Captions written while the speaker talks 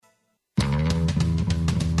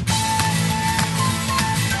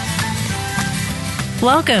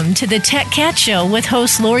Welcome to the Tech Cat Show with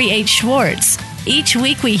host Lori H. Schwartz. Each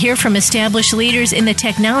week we hear from established leaders in the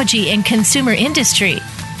technology and consumer industry.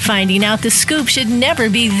 Finding out the scoop should never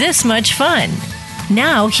be this much fun.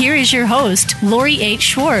 Now, here is your host, Lori H.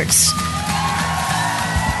 Schwartz.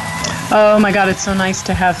 Oh my God, it's so nice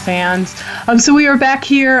to have fans. So we are back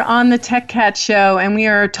here on the Tech Cat Show, and we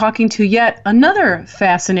are talking to yet another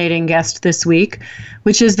fascinating guest this week,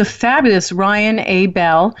 which is the fabulous Ryan A.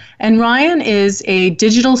 Bell. And Ryan is a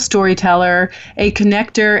digital storyteller, a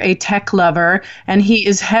connector, a tech lover, and he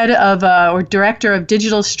is head of or director of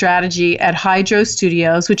digital strategy at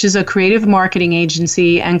HydroStudios, which is a creative marketing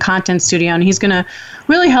agency and content studio. And he's going to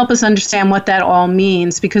really help us understand what that all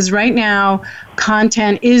means, because right now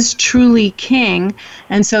content is truly king.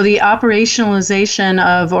 And so the operationalizing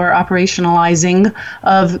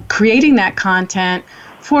of creating that content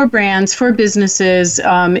for brands, for businesses,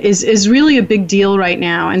 is really a big deal right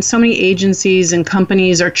now. And so many agencies and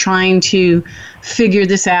companies are trying to figure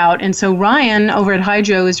this out. And so Ryan over at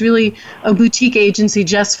Hydro is really a boutique agency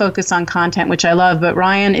just focused on content, which I love. But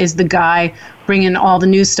Ryan is the guy bringing all the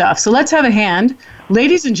new stuff. So let's have a hand,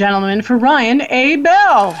 ladies and gentlemen, for Ryan A.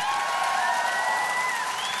 Bell.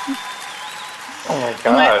 Oh my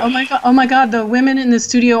God! Oh my God! The women in the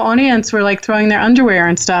studio audience were like throwing their underwear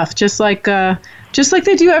and stuff, just like they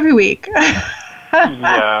do every week.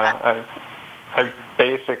 Yeah, I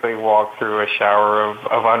basically walk through a shower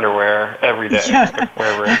of underwear every day,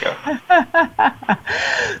 wherever I go.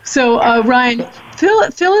 So, Ryan,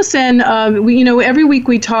 fill us in. Every week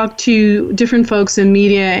we talk to different folks in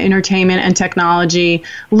media, entertainment, and technology.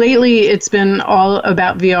 Lately, it's been all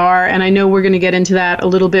about VR, and I know we're going to get into that a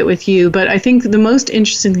little bit with you. But I think the most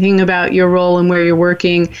interesting thing about your role and where you're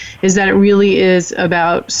working is that it really is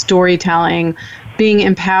about storytelling, being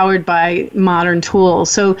empowered by modern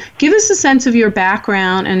tools. So give us a sense of your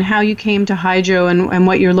background and how you came to Hydro and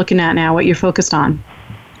what you're looking at now, what you're focused on.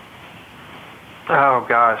 Oh,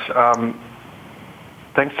 gosh.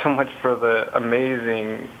 Thanks so much for the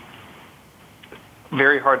amazing,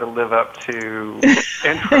 very hard to live up to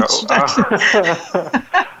intro.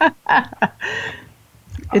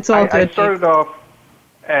 It's all good. I started off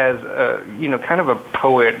as kind of a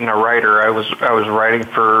poet and a writer. I was writing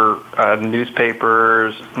for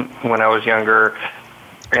newspapers when I was younger,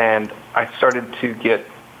 and I started to get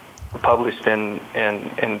published in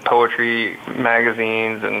poetry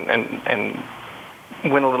magazines and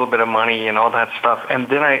win a little bit of money and all that stuff. And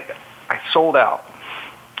then I sold out,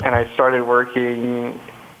 and I started working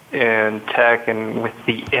in tech and with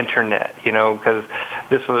the internet, because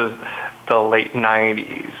this was the late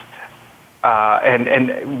 90s.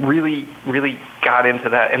 And really, really got into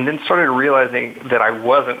that, and then started realizing that I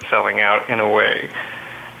wasn't selling out in a way,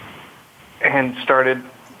 and started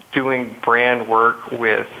doing brand work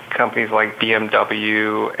with companies like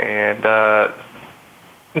BMW, and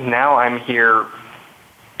now I'm here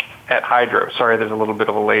at Hydro. Sorry, there's a little bit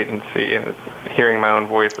of a latency, and hearing my own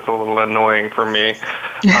voice is a little annoying for me.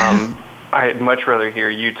 I'd much rather hear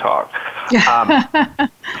you talk.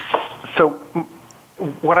 So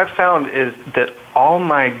what I've found is that all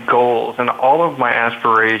my goals and all of my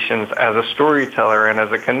aspirations as a storyteller and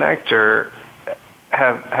as a connector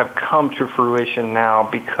have come to fruition now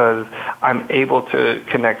because I'm able to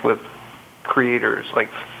connect with creators like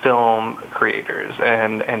film creators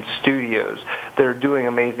and studios that are doing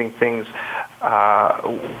amazing things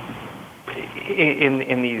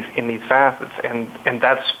in these facets, and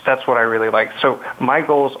that's what I really like. So my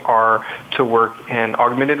goals are to work in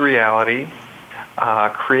augmented reality,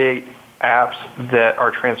 create apps that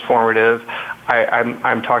are transformative.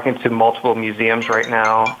 I'm talking to multiple museums right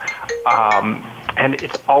now, and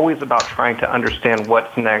it's always about trying to understand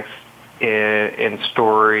what's next in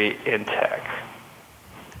story in tech.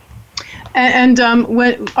 And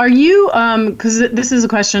what are you? Because this is a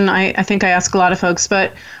question I think I ask a lot of folks,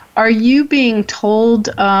 but are you being told?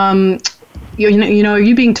 Are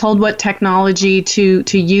you being told what technology to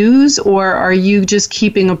use, or are you just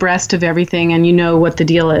keeping abreast of everything and you know what the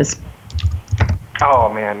deal is?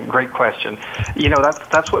 Oh man, great question.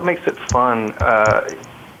 That's what makes it fun.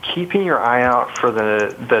 Keeping your eye out for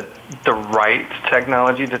the right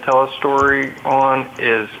technology to tell a story on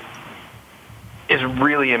is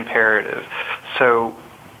really imperative. So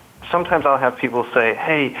sometimes I'll have people say,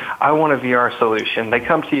 "Hey, I want a VR solution." They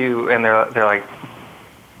come to you and they're like,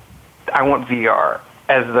 "I want VR,"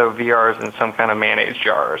 as though VR is in some kind of mayonnaise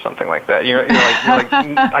jar or something like that. You're like,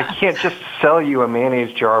 I can't just sell you a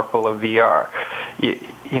mayonnaise jar full of VR.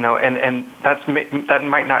 and that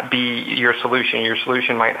might not be your solution. Your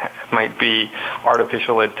solution might be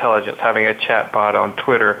artificial intelligence, having a chat bot on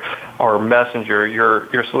Twitter or Messenger.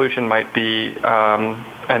 Your solution might be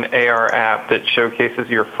an AR app that showcases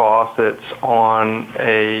your faucets on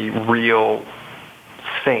a real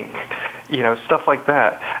sink, stuff like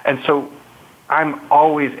that. And so I'm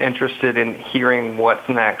always interested in hearing what's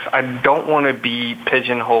next. I don't want to be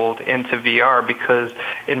pigeonholed into VR because,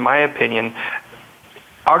 in my opinion,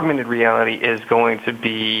 augmented reality is going to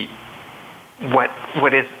be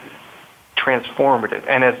what is transformative.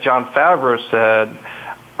 And as Jon Favreau said,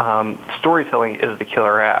 storytelling is the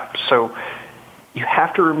killer app. So you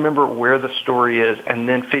have to remember where the story is and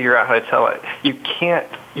then figure out how to tell it. You can't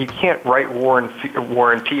write War and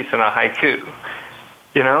Peace in a haiku,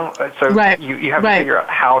 So right. you have to figure out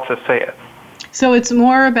how to say it. So it's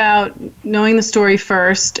more about knowing the story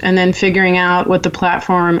first and then figuring out what the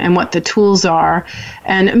platform and what the tools are.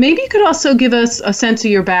 And maybe you could also give us a sense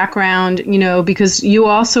of your background, because you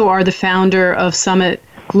also are the founder of Summit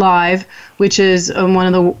Live, which is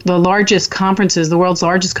one of the largest conferences, the world's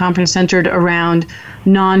largest conference centered around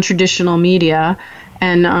non-traditional media.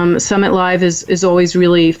 And Summit Live is always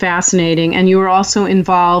really fascinating. And you were also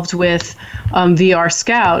involved with VR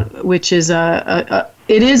Scout, which is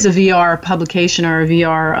it is a VR publication or a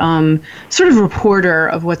VR sort of reporter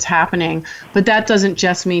of what's happening. But that doesn't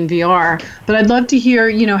just mean VR. But I'd love to hear,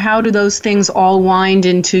 how do those things all wind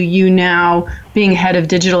into you now being head of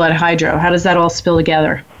digital at Hydro? How does that all spill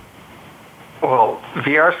together? Well,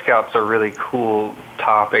 VR Scout's a really cool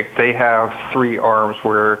topic. They have 3 arms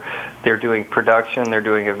where they're doing production, they're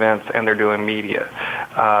doing events, and they're doing media.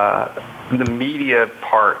 The media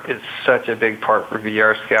part is such a big part for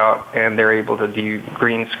VR Scout, and they're able to do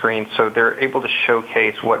green screen, so they're able to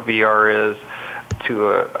showcase what VR is to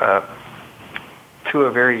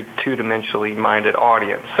a very two-dimensionally minded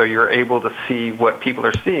audience. So you're able to see what people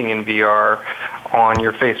are seeing in VR on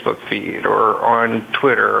your Facebook feed or on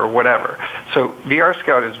Twitter or whatever. So VR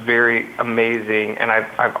Scout is very amazing, and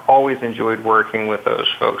I've always enjoyed working with those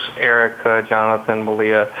folks. Erica, Jonathan,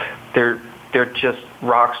 Malia, they're just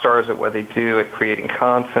rock stars at what they do, at creating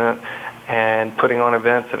content and putting on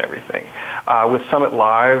events and everything. With Summit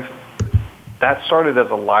Live, that started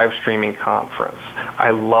as a live streaming conference.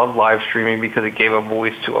 I love live streaming because it gave a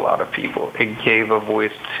voice to a lot of people. It gave a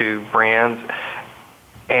voice to brands.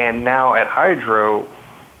 And now at Hydro,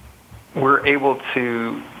 we're able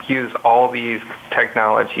to use all these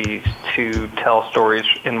technologies to tell stories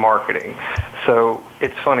in marketing. So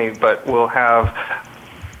it's funny, but we'll have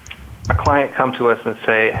a client come to us and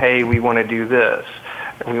say, hey, we want to do this.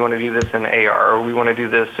 We want to do this in AR, or we want to do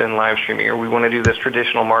this in live streaming, or we want to do this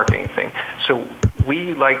traditional marketing thing. So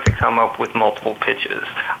we like to come up with multiple pitches.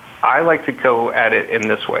 I like to go at it in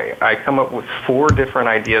this way. I come up with 4 different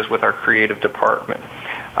ideas with our creative department.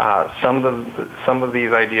 Some of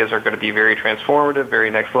these ideas are going to be very transformative,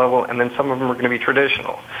 very next level, and then some of them are going to be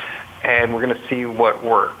traditional. And we're going to see what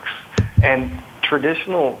works. And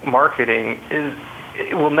traditional marketing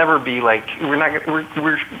it will never be like, we're not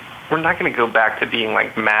going to go back to being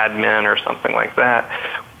like Mad Men or something like that.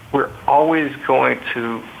 We're always going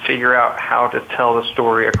to figure out how to tell the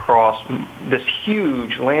story across this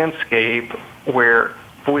huge landscape where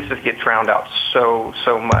voices get drowned out so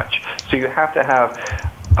much. So you have to have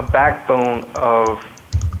a backbone of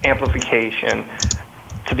amplification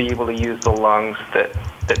to be able to use the lungs that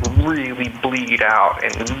really bleed out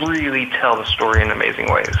and really tell the story in amazing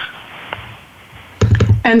ways.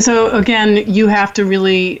 And so, again, you have to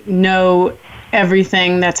really know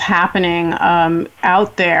everything that's happening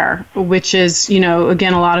out there, which is,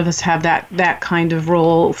 again, a lot of us have that kind of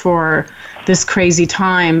role for this crazy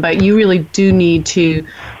time, but you really do need to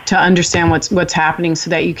understand what's happening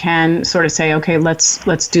so that you can sort of say, okay,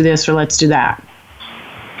 let's do this or let's do that.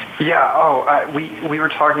 Yeah. We were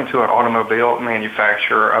talking to an automobile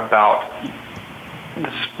manufacturer about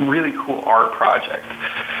this really cool art project,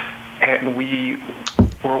 and we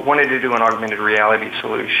wanted to do an augmented reality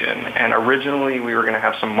solution. And originally we were going to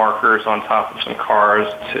have some markers on top of some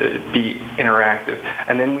cars to be interactive.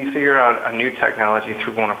 And then we figured out a new technology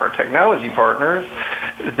through one of our technology partners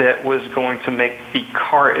that was going to make the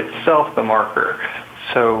car itself the marker.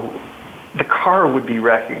 So the car would be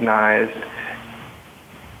recognized,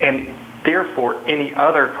 and therefore any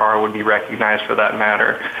other car would be recognized for that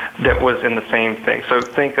matter that was in the same thing. So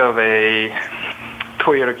think of a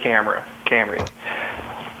Toyota Camry.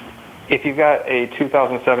 If you've got a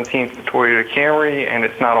 2017 Toyota Camry and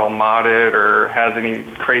it's not all modded or has any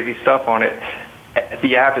crazy stuff on it,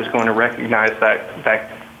 the app is going to recognize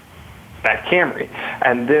that that Camry.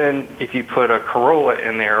 And then if you put a Corolla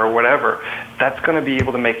in there or whatever, that's going to be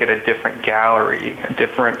able to make it a different gallery, a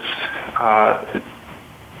different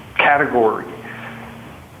category.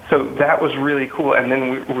 So that was really cool. And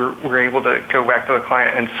then we're able to go back to the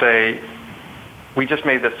client and say, we just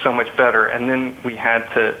made this so much better. And then we had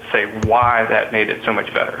to say why that made it so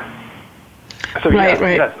much better. So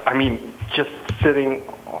yes, I mean, just sitting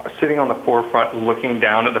on the forefront, looking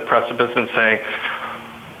down at the precipice and saying,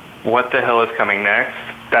 what the hell is coming next?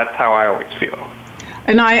 That's how I always feel.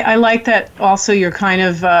 And I like that also you're kind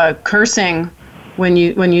of cursing when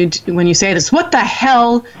you say this. What the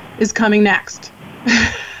hell is coming next?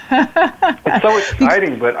 It's so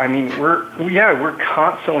exciting, but I mean, we're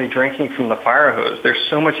constantly drinking from the fire hose. There's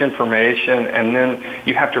so much information, and then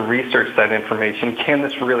you have to research that information. Can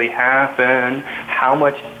this really happen? How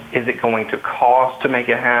much is it going to cost to make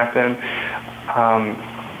it happen?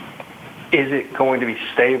 Is it going to be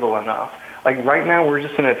stable enough? Like right now, we're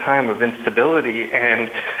just in a time of instability,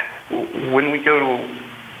 and when we go to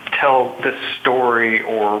tell this story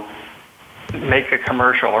or make a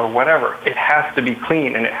commercial or whatever, it has to be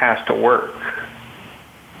clean and it has to work.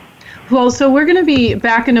 Well, so we're going to be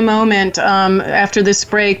back in a moment after this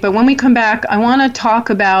break, but when we come back, I want to talk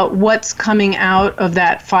about what's coming out of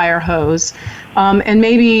that fire hose, and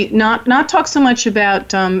maybe not talk so much about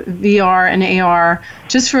VR and AR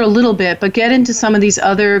just for a little bit, but get into some of these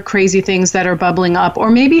other crazy things that are bubbling up,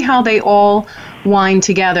 or maybe how they all wind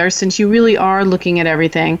together, since you really are looking at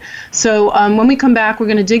everything. So when we come back, we're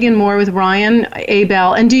going to dig in more with Ryan A.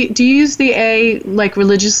 Bell. And do you use the A like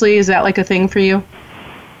religiously? Is that like a thing for you?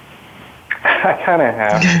 I kind of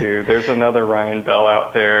have to. There's another Ryan Bell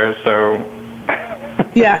out there, so.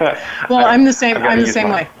 Yeah. Well, I'm the same. I'm the same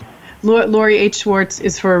way. Lori H. Schwartz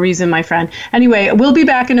is for a reason, my friend. Anyway, we'll be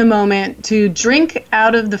back in a moment to drink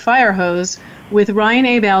out of the fire hose with Ryan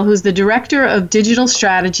A. Bell, who's the Director of Digital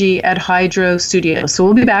Strategy at HydroStudios. So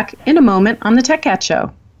we'll be back in a moment on the Tech Cat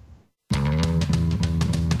Show.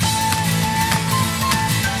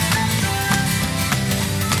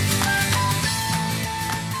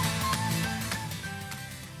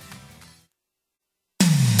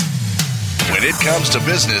 When it comes to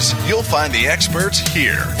business, you'll find the experts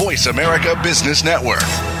here. Voice America Business Network.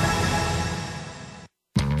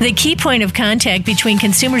 The key point of contact between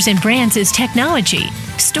consumers and brands is technology.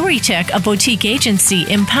 StoryTech, a boutique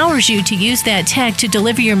agency, empowers you to use that tech to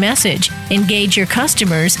deliver your message, engage your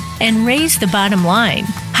customers, and raise the bottom line.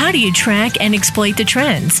 How do you track and exploit the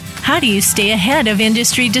trends? How do you stay ahead of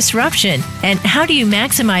industry disruption? And how do you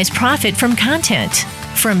maximize profit from content?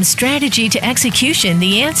 From strategy to execution,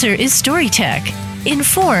 the answer is StoryTech.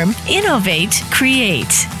 Inform, innovate,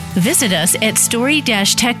 create. Visit us at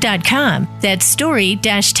story-tech.com. That's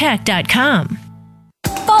story-tech.com.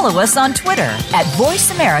 Follow us on Twitter at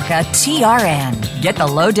VoiceAmericaTRN. Get the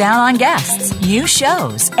lowdown on guests, new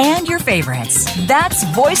shows, and your favorites. That's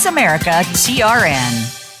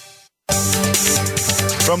VoiceAmericaTRN.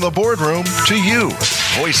 From the boardroom to you,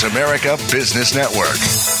 Voice America Business Network.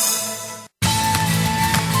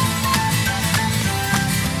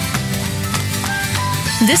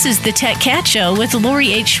 This is the Tech Cat Show with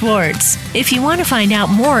Lori H. Schwartz. If you want to find out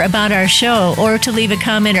more about our show or to leave a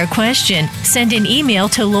comment or question, send an email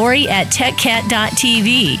to Lori at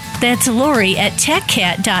techcat.tv. That's Lori at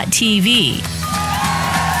techcat.tv.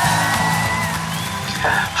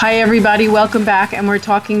 Hi, everybody. Welcome back. And we're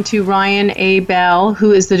talking to Ryan A. Bell,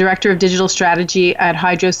 who is the Director of Digital Strategy at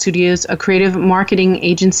HydroStudios, a creative marketing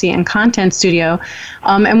agency and content studio.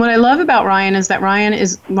 And what I love about Ryan is that Ryan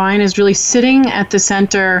is really sitting at the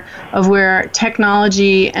center of where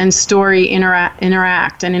technology and story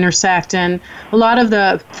interact and intersect. And a lot of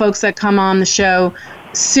the folks that come on the show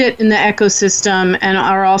sit in the ecosystem and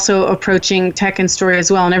are also approaching tech and story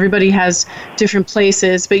as well. And everybody has different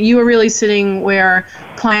places, but you are really sitting where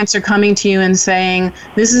clients are coming to you and saying,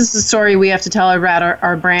 this is the story we have to tell about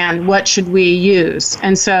our brand. What should we use?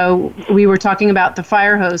 And so we were talking about the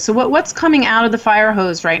fire hose. So what's coming out of the fire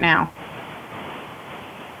hose right now?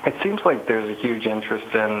 It seems like there's a huge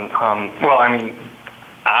interest in,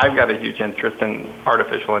 I've got a huge interest in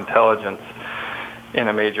artificial intelligence in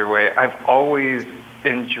a major way. I've always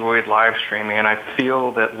enjoyed live streaming, and I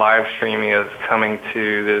feel that live streaming is coming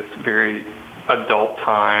to this very adult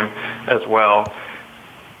time as well.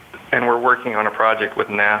 And we're working on a project with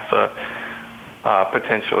NASA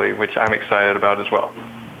potentially, which I'm excited about as well.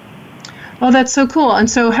 Well, that's so cool. And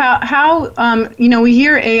so how we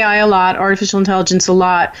hear AI a lot, artificial intelligence a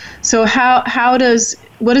lot. So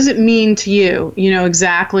what does it mean to you,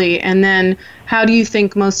 exactly? And then how do you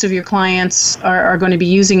think most of your clients are going to be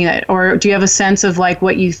using it? Or do you have a sense of like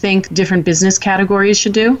what you think different business categories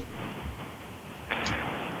should do?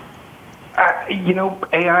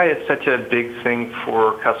 AI is such a big thing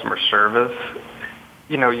for customer service.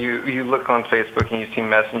 You look on Facebook and you see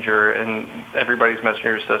Messenger, and everybody's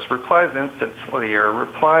Messenger says replies instantly or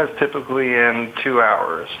replies typically in 2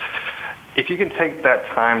 hours. If you can take that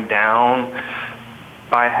time down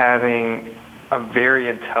by having a very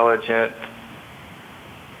intelligent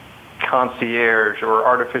concierge or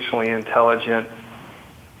artificially intelligent,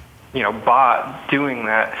 bot doing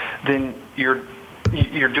that, then you're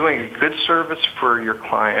doing a good service for your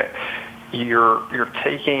client. You're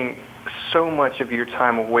taking so much of your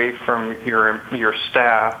time away from your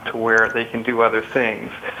staff to where they can do other things.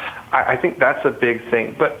 I think that's a big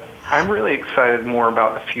thing. But I'm really excited more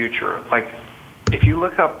about the future. Like, if you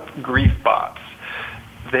look up grief bots,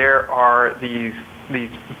 there are these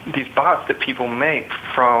bots that people make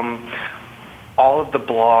from all of the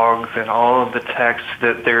blogs and all of the texts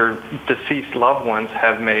that their deceased loved ones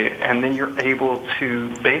have made, and then you're able to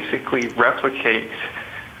basically replicate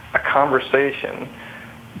a conversation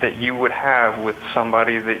that you would have with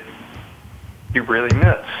somebody that you really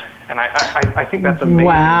miss. And I think that's amazing.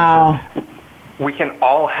 Wow. We can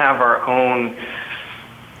all have our own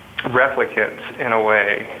replicants in a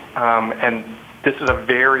way. And this is a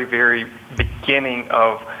very, very beginning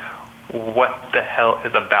of what the hell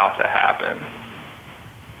is about to happen.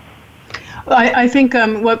 I think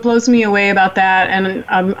what blows me away about that, and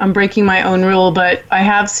I'm breaking my own rule, but I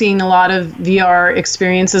have seen a lot of VR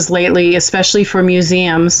experiences lately, especially for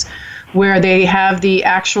museums, where they have the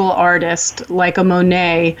actual artist, like a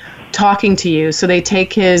Monet, talking to you. So they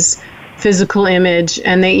take his physical image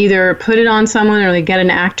and they either put it on someone or they get an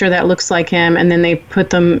actor that looks like him, and then they put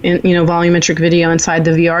them in, volumetric video inside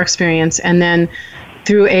the VR experience, and then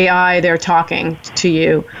through AI they're talking to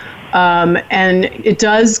you. And it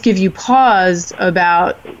does give you pause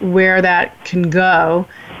about where that can go,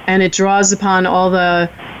 and it draws upon all the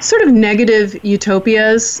sort of negative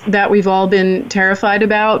utopias that we've all been terrified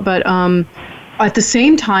about, but at the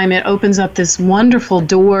same time it opens up this wonderful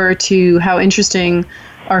door to how interesting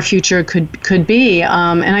our future could be.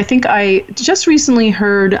 And I think I just recently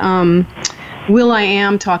heard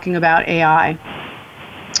will.i.am talking about AI,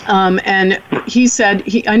 and he said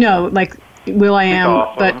I know, like, will.i.am,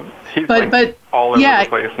 awesome. He's but all over the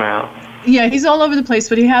place now. Yeah, he's all over the place,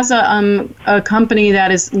 but he has a company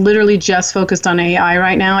that is literally just focused on AI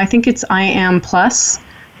right now. I think it's I.am Plus.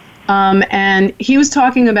 And he was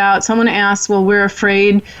talking about, someone asked, well, we're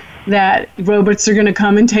afraid that robots are going to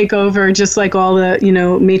come and take over, just like all the,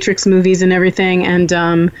 Matrix movies and everything, and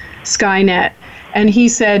Skynet. And he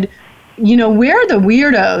said, we're the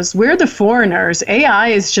weirdos, we're the foreigners. AI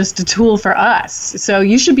is just a tool for us. So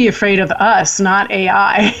you should be afraid of us, not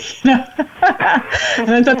AI.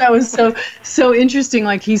 And I thought that was so interesting.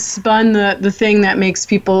 Like, he spun the thing that makes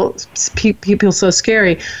people so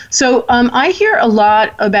scary. So I hear a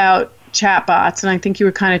lot about chatbots, and I think you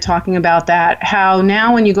were kind of talking about that, how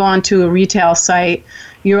now when you go onto a retail site,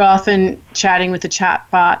 you're often chatting with the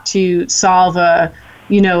chatbot to solve a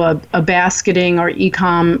basketing or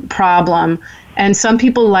e-com problem. And some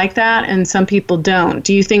people like that and some people don't.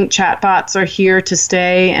 Do you think chatbots are here to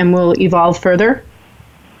stay and will evolve further?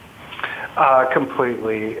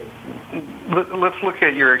 Completely. Let's look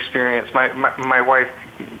at your experience. My wife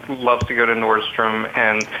loves to go to Nordstrom,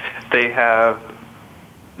 and they have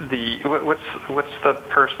what's the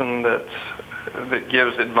person that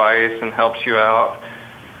gives advice and helps you out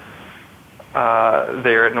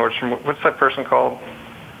there at Nordstrom? What's that person called?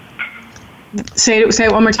 Say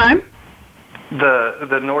it one more time.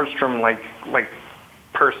 The Nordstrom like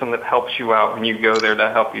person that helps you out when you go there to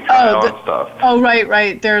help you try on stuff. Oh,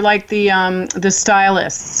 right. They're like the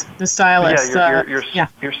stylists. The stylists. Yeah,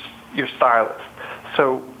 your stylist.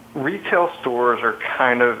 So retail stores are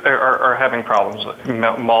kind of are having problems.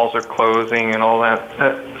 Malls are closing and all that.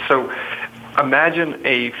 So imagine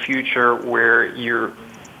a future where you're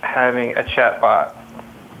having a chatbot,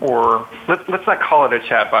 or let's not call it a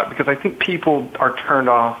chatbot, because I think people are turned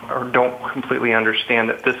off or don't completely understand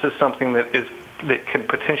that this is something that can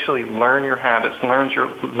potentially learn your habits, learn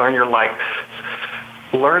your likes,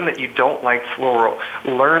 learn that you don't like floral,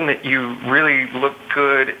 learn that you really look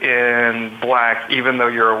good in black even though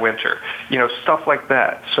you're a winter, stuff like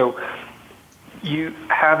that. So you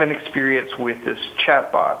have an experience with this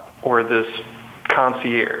chatbot or this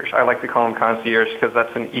concierge. I like to call them concierge because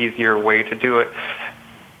that's an easier way to do it.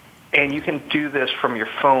 And you can do this from your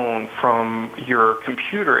phone, from your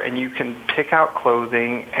computer, and you can pick out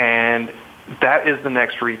clothing, and that is the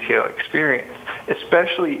next retail experience,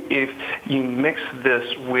 especially if you mix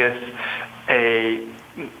this with a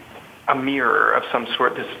a mirror of some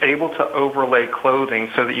sort that's able to overlay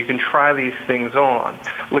clothing so that you can try these things on.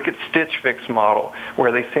 Look at Stitch Fix model,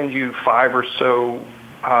 where they send you 5 or so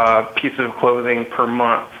pieces of clothing per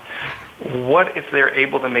month. What if they're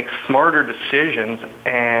able to make smarter decisions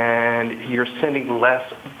and you're sending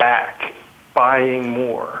less back, buying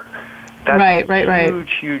more? That's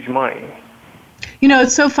huge money. You know,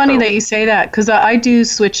 it's so funny that you say that, because I do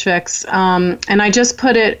Switch Fix, and I just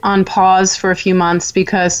put it on pause for a few months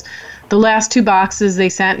because the last 2 boxes they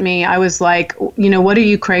sent me, I was like, you know, what are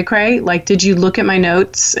you, cray-cray? Like, did you look at my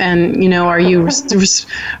notes? And, you know, are you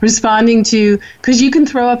responding to, because you can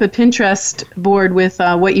throw up a Pinterest board with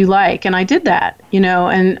what you like. And I did that, you know,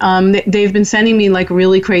 and they've been sending me like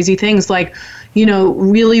really crazy things, like, you know,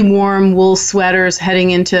 really warm wool sweaters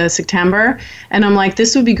heading into September. And I'm like,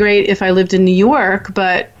 this would be great if I lived in New York,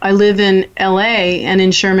 but I live in LA and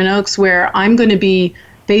in Sherman Oaks, where I'm going to be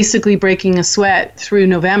basically breaking a sweat through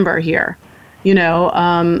November here, you know,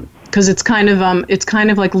 because it's kind of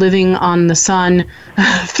like living on the sun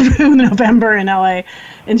through November in LA,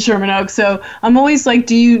 in Sherman Oaks. So I'm always like,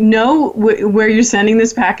 do you know where you're sending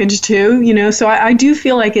this package to? You know, so I do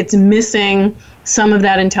feel like it's missing some of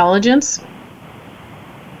that intelligence.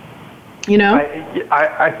 You know,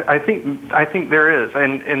 I think there is,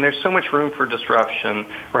 and there's so much room for disruption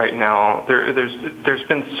right now. There's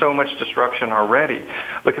been so much disruption already.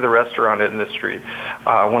 Look at the restaurant industry.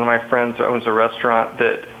 One of my friends owns a restaurant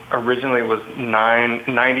that originally was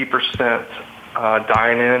 90%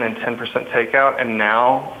 dine-in and 10% takeout, and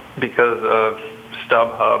now because of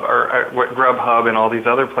StubHub or Grubhub and all these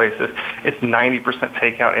other places, it's 90%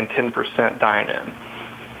 takeout and 10% dine-in.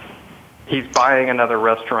 He's buying another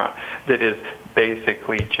restaurant that is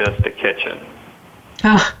basically just a kitchen.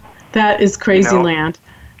 Ah, that is crazy land.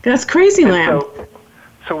 That's crazy land.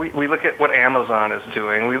 So we look at what Amazon is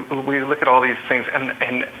doing. We look at all these things,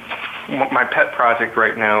 and my pet project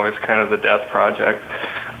right now is kind of the death project.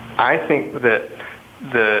 I think that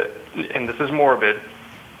and this is morbid,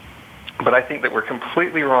 but I think that we're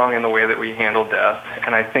completely wrong in the way that we handle death.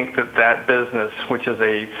 And I think that business, which is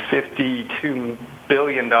a $52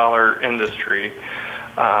 billion industry,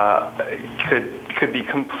 could be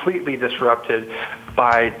completely disrupted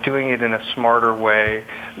by doing it in a smarter way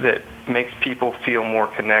that makes people feel more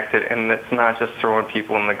connected, and that's not just throwing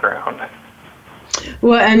people in the ground.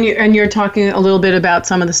 Well, and you're talking a little bit about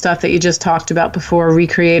some of the stuff that you just talked about before,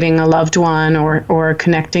 recreating a loved one or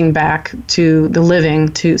connecting back to the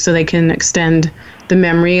living so they can extend the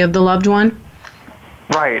memory of the loved one.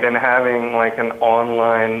 Right, and having like an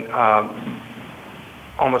online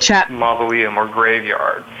almost chat mausoleum or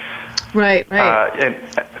graveyard. Right. And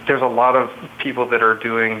there's a lot of people that are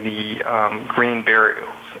doing the green burials.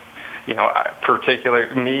 You know,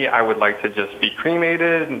 particularly me, I would like to just be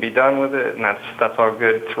cremated and be done with it, and that's all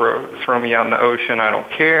good. Throw me out in the ocean, I don't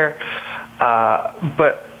care.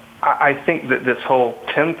 But I think that this whole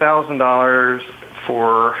 $10,000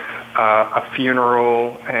 for a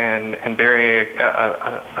funeral and burying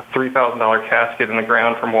a $3,000 casket in the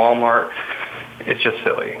ground from Walmart is just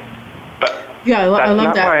silly. But yeah, I love that.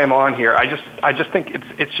 That's not why I'm on here. I just think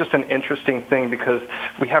it's just an interesting thing, because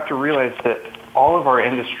we have to realize that all of our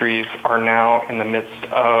industries are now in the midst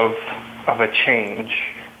of a change.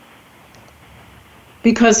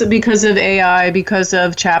 Because of AI, because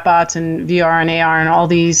of chatbots and VR and AR and all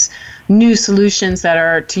these new solutions that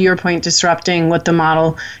are, to your point, disrupting what the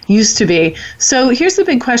model used to be. So here's the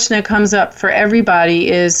big question that comes up for everybody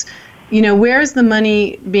is, you know, where is the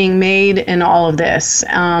money being made in all of this?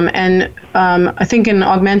 I think in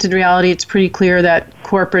augmented reality, it's pretty clear that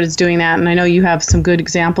corporate is doing that, and I know you have some good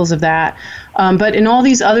examples of that. But in all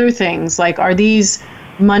these other things, like, are these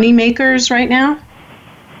money makers right now?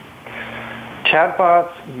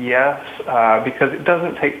 Chatbots, yes, because it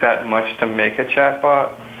doesn't take that much to make a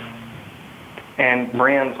chatbot, and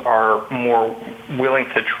brands are more willing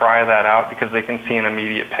to try that out because they can see an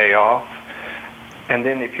immediate payoff. And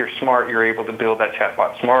then if you're smart, you're able to build that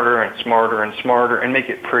chatbot smarter and smarter and smarter and make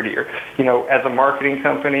it prettier. You know, as a marketing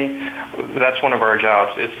company, that's one of our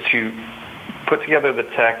jobs, is to put together the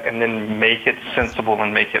tech and then make it sensible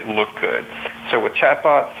and make it look good. So with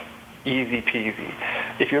chatbots, easy peasy.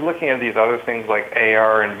 If you're looking at these other things like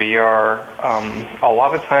AR and VR, a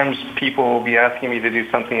lot of times people will be asking me to do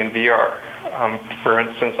something in VR. For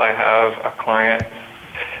instance, I have a client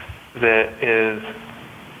that is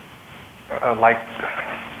like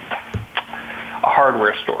a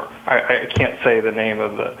hardware store. I can't say the name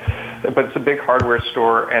of but it's a big hardware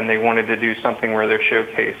store, and they wanted to do something where they're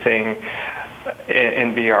showcasing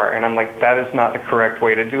in VR. And I'm like, that is not the correct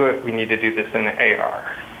way to do it. We need to do this in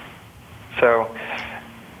AR. So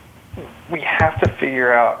we have to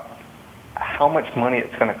figure out how much money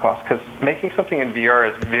it's going to cost, because making something in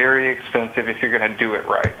VR is very expensive if you're going to do it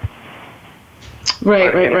right.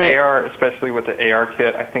 Right. AR, especially with the AR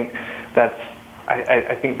kit, I think that's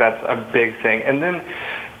a big thing. And then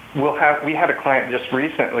we had a client just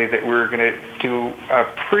recently that we were going to do a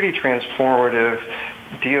pretty transformative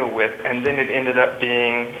deal with, and then it ended up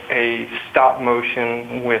being a stop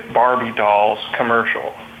motion with Barbie dolls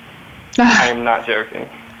commercial. I am not joking.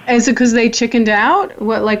 Is it because they chickened out?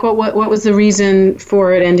 What was the reason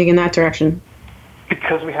for it ending in that direction?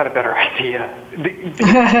 Because we had a better idea.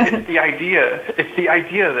 It's the idea. It's the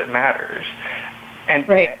idea that matters. And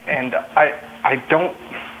right. And I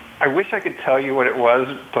wish I could tell you what it was,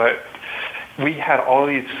 but we had all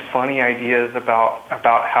these funny ideas about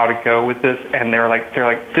how to go with this, and they're like,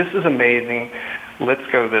 this is amazing. Let's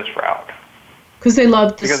go this route. Because they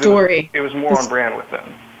loved the story. It was more on brand with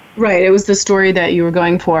them. Right, it was the story that you were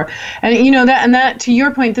going for. And that to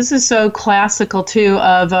your point, this is so classical too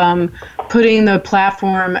of putting the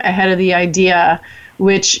platform ahead of the idea,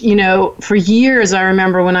 which, for years I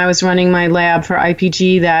remember when I was running my lab for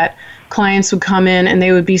IPG that clients would come in and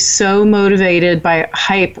they would be so motivated by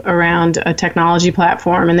hype around a technology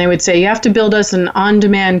platform, and they would say, you have to build us an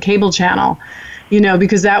on-demand cable channel,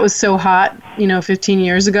 because that was so hot, 15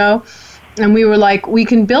 years ago. And we were like, we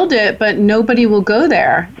can build it, but nobody will go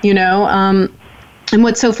there, And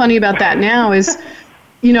what's so funny about that now is,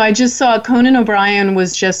 I just saw Conan O'Brien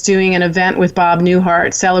was just doing an event with Bob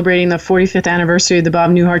Newhart celebrating the 45th anniversary of the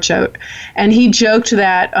Bob Newhart Show. And he joked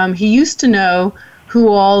that he used to know who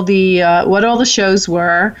all the what all the shows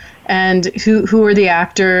were and who were the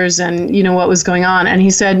actors and what was going on. And he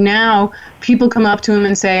said now people come up to him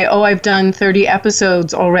and say, oh, I've done 30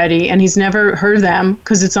 episodes already, and he's never heard of them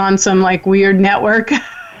because it's on some weird network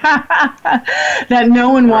that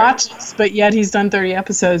no one watches, but yet he's done 30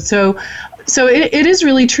 episodes. So it is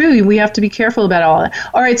really true. We have to be careful about all that.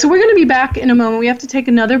 All right, so we're going to be back in a moment. We have to take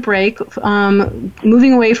another break,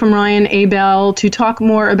 moving away from Ryan Abel to talk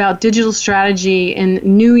more about digital strategy in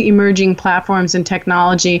new emerging platforms and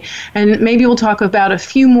technology. And maybe we'll talk about a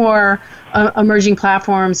few more emerging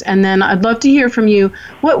platforms. And then I'd love to hear from you.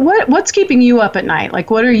 What's keeping you up at night?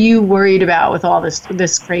 What are you worried about with all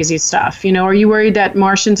this crazy stuff? Are you worried that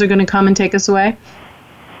Martians are going to come and take us away?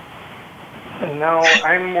 No,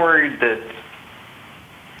 I'm worried that.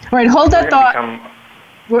 All right, hold that thought.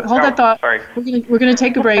 That thought. Sorry. We're gonna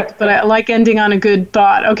take a break, but I like ending on a good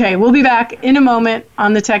thought. Okay, we'll be back in a moment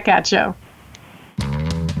on the Tech Cat Show.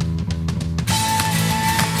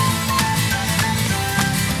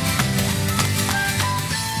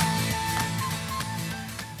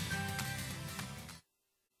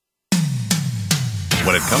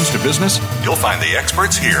 When it comes to business, you'll find the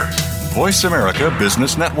experts here. Voice America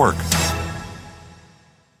Business Network.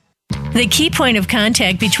 The key point of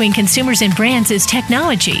contact between consumers and brands is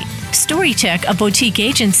technology. StoryTech, a boutique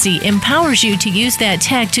agency, empowers you to use that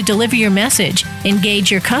tech to deliver your message,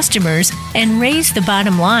 engage your customers, and raise the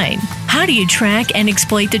bottom line. How do you track and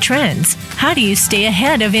exploit the trends? How do you stay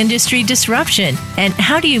ahead of industry disruption? And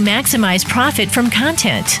how do you maximize profit from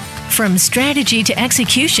content? From strategy to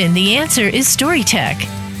execution, the answer is StoryTech.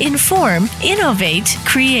 Inform, innovate,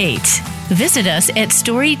 create. Visit us at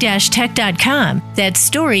story-tech.com. That's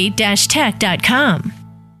story-tech.com.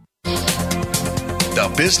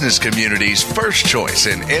 The business community's first choice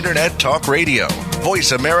in Internet Talk Radio.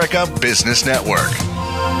 Voice America Business Network.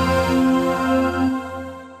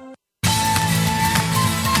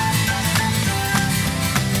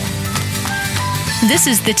 This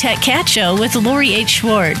is the Tech Cat Show with Lori H.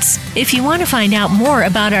 Schwartz. If you want to find out more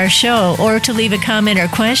about our show or to leave a comment or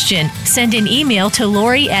question, send an email to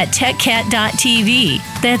lori@techcat.tv.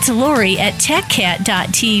 That's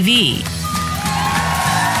lori@techcat.tv.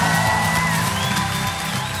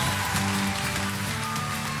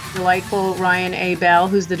 Delightful Ryan Abel,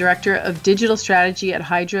 who's the director of digital strategy at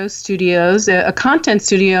HydroStudios, a content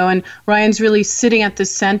studio, and Ryan's really sitting at the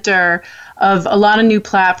center of a lot of new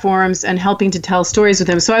platforms and helping to tell stories with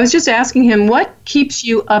them. So I was just asking him, what keeps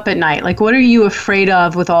you up at night? What are you afraid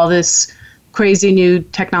of with all this crazy new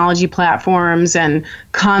technology platforms and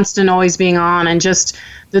constant always being on and just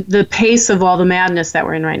the pace of all the madness that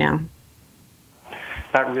we're in right now?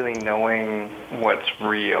 Not really knowing what's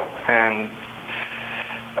real. And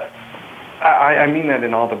I mean that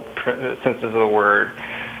in all the senses of the word.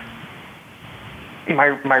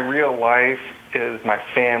 My real life is my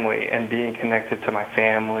family and being connected to my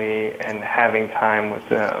family and having time with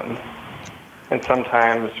them. And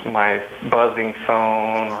sometimes my buzzing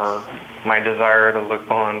phone or my desire to look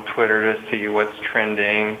on Twitter to see what's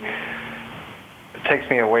trending takes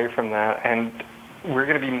me away from that. And we're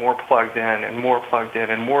going to be more plugged in and more plugged in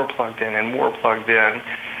and more plugged in and more plugged in.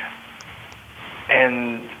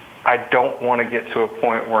 And I don't want to get to a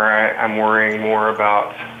point where I'm worrying more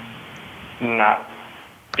about not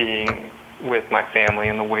being with my family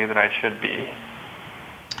in the way that I should be.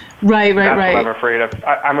 Right. That's what I'm afraid of.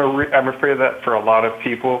 I'm afraid of that for a lot of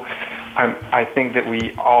people. I think that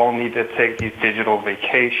we all need to take these digital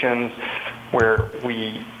vacations where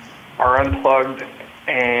we are unplugged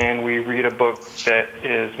and we read a book that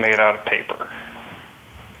is made out of paper.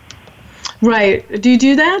 Right. Do you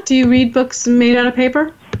do that? Do you read books made out of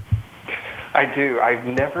paper? I do. I've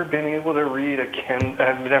never been able to read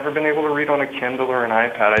I've never been able to read on a Kindle or an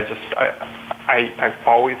iPad. I've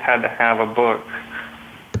always had to have a book.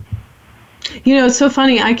 You know, it's so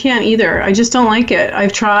funny. I can't either. I just don't like it.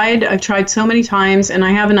 I've tried so many times, and I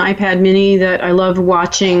have an iPad mini that I love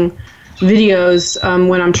watching videos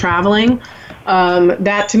when I'm traveling.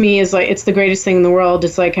 That to me is like, it's the greatest thing in the world.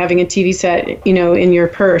 It's like having a TV set, you know, in your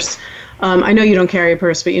purse. I know you don't carry a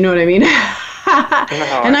purse, but you know what I mean.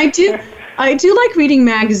 And I do like reading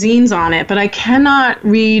magazines on it, but I cannot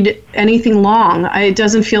read anything long. It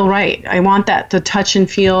doesn't feel right. I want the touch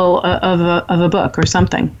and feel of a book or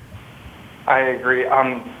something. I agree.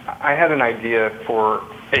 I had an idea for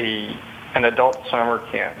an adult summer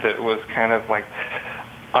camp that was kind of like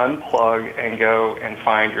unplug and go and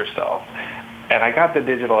find yourself. And I got the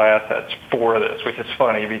digital assets for this, which is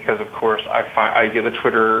funny because, of course, I get a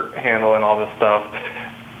Twitter handle and all this stuff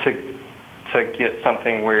to get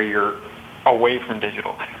something where you're away from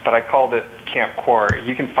digital. But I called it Camp Quarry.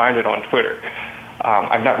 You can find it on Twitter.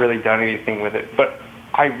 I've not really done anything with it, but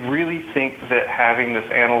I really think that having this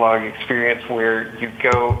analog experience where you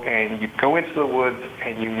go into the woods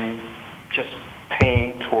and you just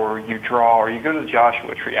paint or you draw or you go to the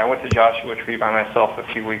Joshua Tree. I went to Joshua Tree by myself a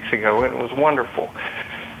few weeks ago and it was wonderful.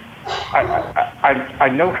 I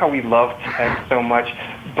know how we love tech so much,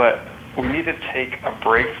 but we need to take a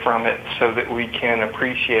break from it so that we can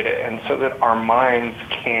appreciate it and so that our minds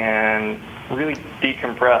can really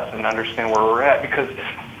decompress and understand where we're at, because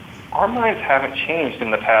our minds haven't changed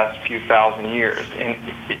in the past few thousand years in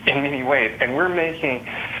many ways, and we're making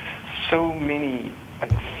so many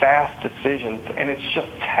fast decisions, and it's just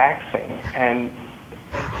taxing, and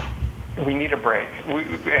we need a break.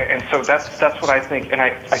 And so that's what I think, and I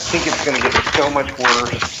think it's going to get so much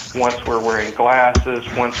worse once we're wearing glasses,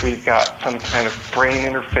 once we've got some kind of brain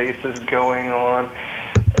interfaces going on.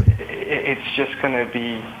 It's just going to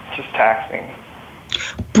be just taxing.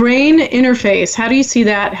 Brain interface, how do you see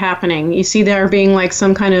that happening? You see there being like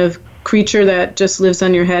some kind of creature that just lives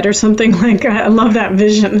on your head or something? Like, I love that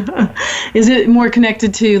vision. Is it more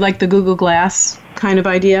connected to like the Google Glass kind of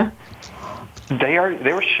idea? They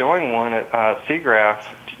were showing one at SIGGRAPH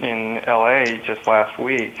in LA just last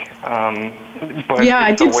week. But yeah,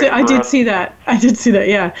 I did see that.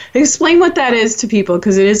 Yeah, explain what that is to people,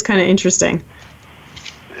 because it is kind of interesting.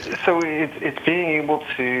 So it's being able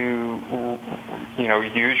to,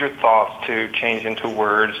 use your thoughts to change into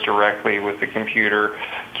words directly with the computer,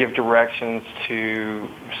 give directions to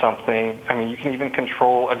something. I mean, you can even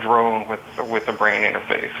control a drone with a brain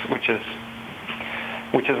interface, which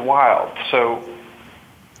is wild. So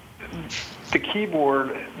the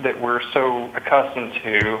keyboard that we're so accustomed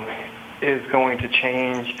to is going to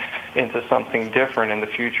change into something different in the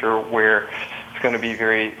future, where it's going to be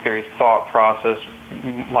very, very thought process,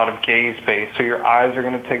 a lot of gaze-based. So your eyes are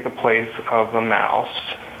going to take the place of the mouse.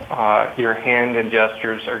 Your hand and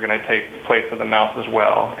gestures are going to take the place of the mouse as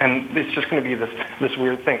well. And it's just going to be this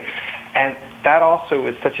weird thing. And that also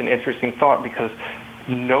is such an interesting thought, because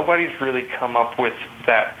nobody's really come up with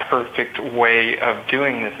that perfect way of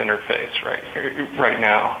doing this interface right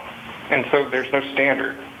now. And so there's no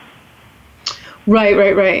standard.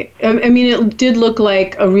 Right. I mean, it did look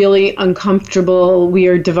like a really uncomfortable,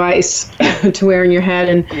 weird device to wear in your head,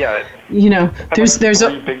 and yeah, there's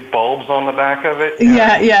three big bulbs on the back of it.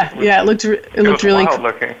 Yeah. It looked really wild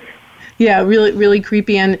looking. Yeah, really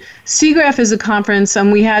creepy. And SIGGRAPH is a conference.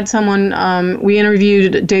 We had someone. We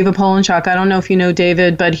interviewed David Polenchuk. I don't know if you know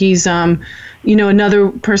David, but he's another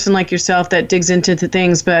person like yourself that digs into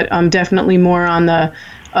things, but definitely more on the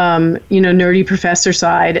nerdy professor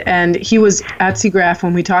side. And he was at SIGGRAPH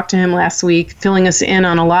when we talked to him last week, filling us in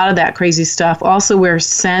on a lot of that crazy stuff. Also where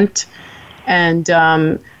scent and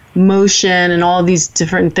motion and all of these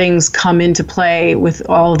different things come into play with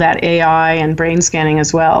all of that AI and brain scanning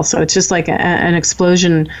as well. So it's just like an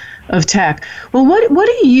explosion of tech. Well, what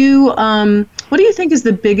do you think is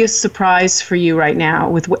the biggest surprise for you right now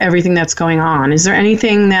with everything that's going on? Is there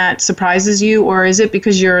anything that surprises you, or is it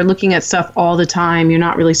because you're looking at stuff all the time, you're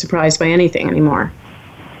not really surprised by anything anymore?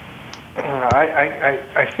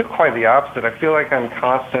 I feel quite the opposite. I feel like I'm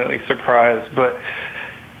constantly surprised,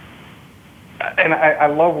 and I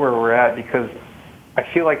love where we're at because I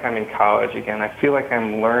feel like I'm in college again. I feel like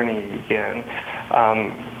I'm learning again,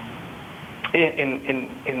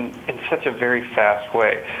 in such a very fast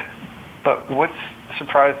way. But what's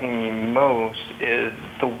surprising me most is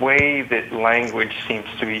the way that language seems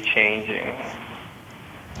to be changing.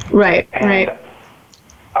 Right, and right.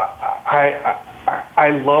 I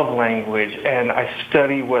love language, and I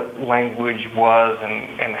study what language was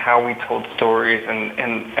and how we told stories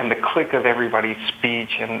and the click of everybody's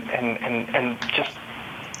speech and just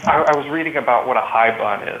I was reading about what a high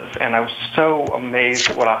bun is, and I was so amazed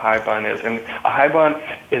at what a high bun is. And a high bun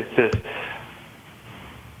is this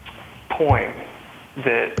poem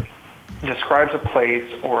that describes a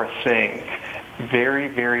place or a thing very,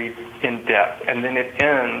 very in depth, and then it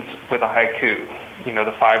ends with a haiku,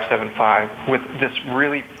 the 575, with this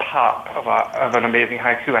really pop of an amazing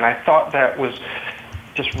haiku. And I thought that was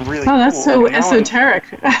just really cool. Oh, that's so esoteric.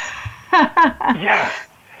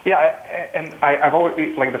 Yeah, and I've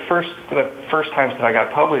always, like, the first times that I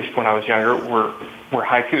got published when I was younger were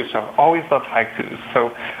haikus. So I've always loved haikus.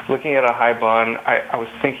 So looking at a high bun, I was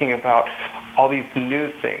thinking about all these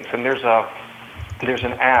new things. And there's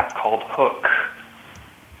an app called Hook,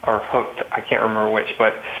 or Hooked, I can't remember which,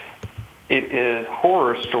 but it is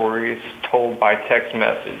horror stories told by text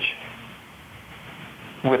message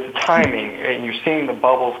with timing, and you're seeing the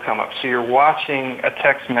bubbles come up. So you're watching a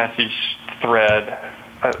text message thread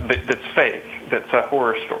that's fake, that's a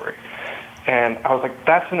horror story. And I was like,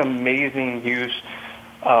 that's an amazing use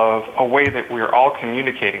of a way that we're all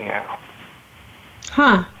communicating now.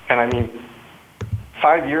 Huh. And I mean,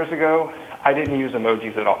 5 years ago, I didn't use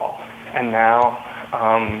emojis at all. And now,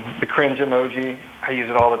 the cringe emoji, I use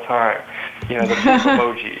it all the time. The poop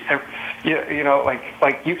emoji.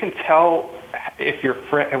 Like you can tell if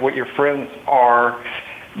what your friends are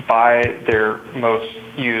by their most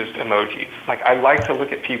used emojis. Like, I like to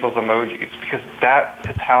look at people's emojis because that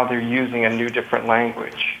is how they're using a new, different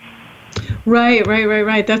language.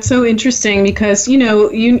 Right. That's so interesting because, you know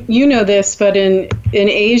this, but in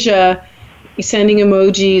Asia, sending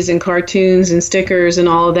emojis and cartoons and stickers and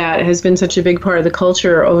all of that has been such a big part of the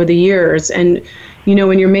culture over the years. And,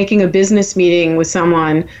 when you're making a business meeting with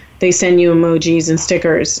someone, they send you emojis and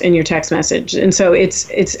stickers in your text message. And so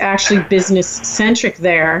it's actually business-centric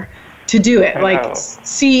there to do it. Like,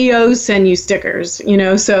 CEOs send you stickers,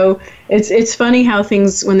 so it's funny how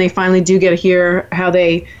things, when they finally do get here, how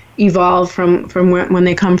they evolve from when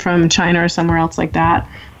they come from China or somewhere else like that.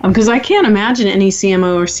 Because I can't imagine any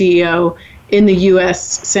CMO or CEO in the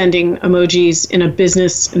U.S. sending emojis in a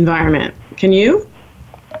business environment. Can you?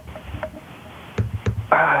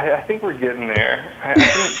 I think we're getting there.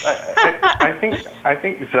 I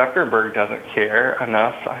think Zuckerberg doesn't care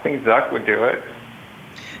enough. I think Zuck would do it.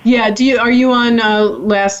 Yeah. Are you on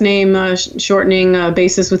last name shortening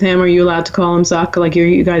basis with him? Are you allowed to call him Zuck? Like,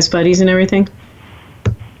 you guys buddies and everything?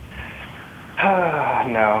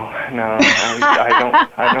 No. I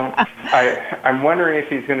don't. I'm wondering if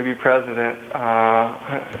he's going to be president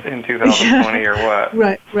in 2020 or what.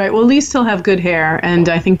 Right. Well, at least he'll have good hair, and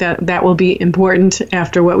I think that will be important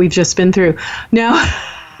after what we've just been through. Now,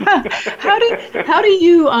 how do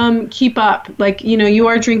you keep up? Like, you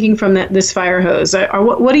are drinking from this fire hose. Or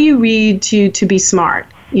what do you read to be smart?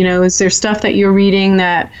 Is there stuff that you're reading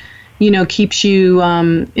that keeps you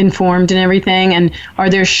informed and everything? And are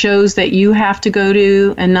there shows that you have to go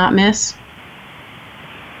to and not miss?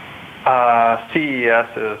 CES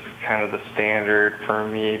is kind of the standard for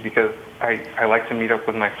me because I like to meet up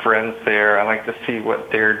with my friends there. I like to see what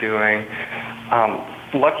they're doing.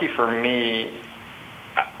 Lucky for me,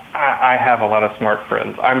 I have a lot of smart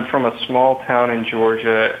friends. I'm from a small town in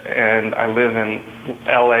Georgia, and I live in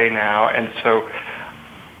LA now, and so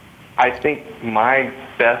I think my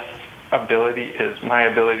best ability is my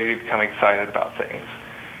ability to become excited about things.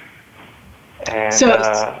 And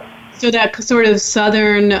so that sort of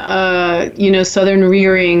southern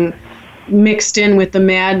rearing mixed in with the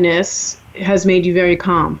madness has made you very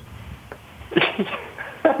calm.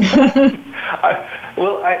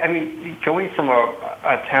 I mean, going from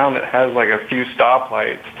a town that has like a few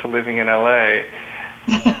stoplights to living in LA,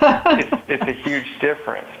 it's a huge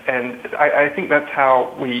difference. And I think that's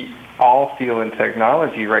how we all feel in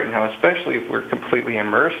technology right now, especially if we're completely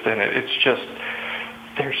immersed in it. It's just,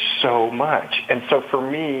 there's so much. And so for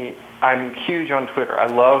me, I'm huge on Twitter. I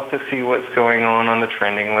love to see what's going on the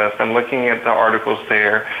trending list. I'm looking at the articles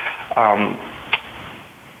there.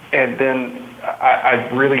 and then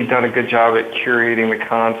I've really done a good job at curating the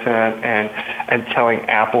content and telling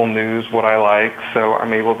Apple News what I like. So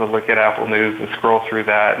I'm able to look at Apple News and scroll through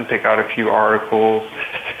that and pick out a few articles.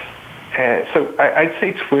 And so I'd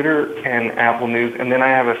say Twitter and Apple News, and then I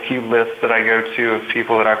have a few lists that I go to of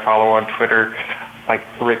people that I follow on Twitter, like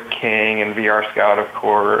Rick King and VR Scout, of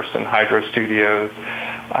course, and HydroStudios,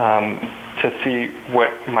 to see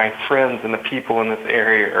what my friends and the people in this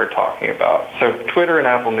area are talking about. So Twitter and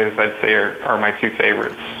Apple News, I'd say, are my two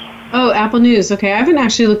favorites. Oh, Apple News. Okay, I haven't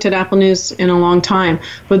actually looked at Apple News in a long time,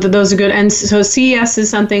 but those are good. And so CES is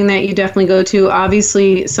something that you definitely go to.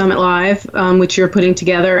 Obviously, Summit Live, which you're putting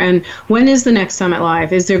together. And when is the next Summit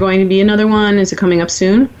Live? Is there going to be another one? Is it coming up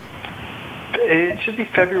soon? It should be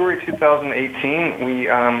February 2018.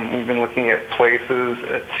 We've been looking at places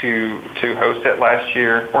to host it last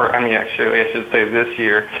year, or actually I should say this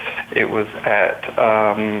year. It was at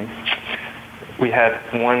we had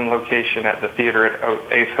one location at the theater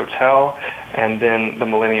at Ace Hotel, and then the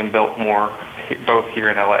Millennium Biltmore, both here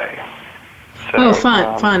in LA. So,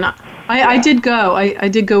 fun. I did go. I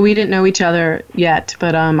did go. We didn't know each other yet,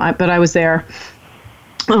 but I was there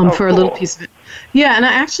for a little piece of it. Yeah, and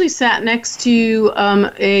I actually sat next to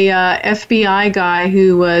a FBI guy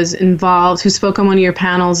who was involved, who spoke on one of your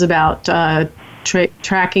panels about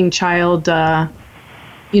tracking child, what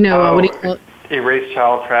do you call it? Erase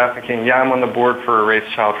child trafficking. Yeah, I'm on the board for erase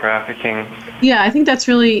child trafficking. Yeah, I think that's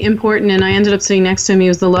really important, and I ended up sitting next to him. He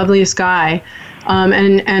was the loveliest guy.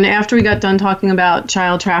 And after we got done talking about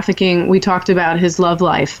child trafficking, we talked about his love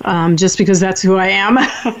life, just because that's who I am.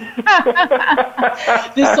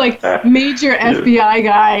 This major FBI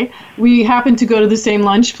guy. We happened to go to the same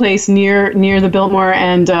lunch place near the Biltmore,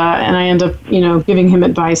 and I end up giving him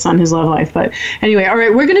advice on his love life. But anyway, all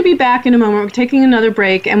right, we're going to be back in a moment. We're taking another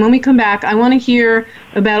break, and when we come back, I want to hear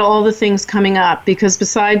about all the things coming up, because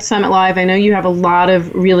besides Summit Live, I know you have a lot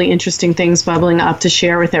of really interesting things bubbling up to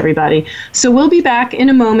share with everybody. So we'll be back in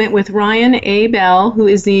a moment with Ryan A. Bell, who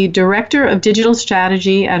is the Director of Digital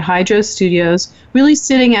Strategy at HydroStudios, really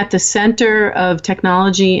sitting at the center of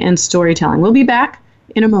technology and storytelling. We'll be back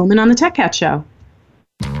in a moment on the Tech Cat Show.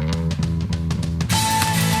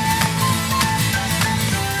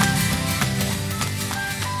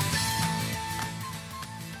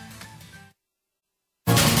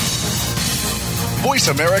 Voice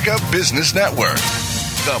America Business Network,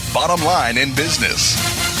 the bottom line in business.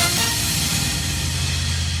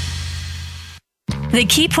 The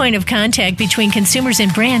key point of contact between consumers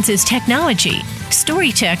and brands is technology.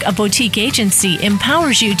 StoryTech, a boutique agency,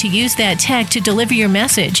 empowers you to use that tech to deliver your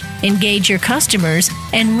message, engage your customers,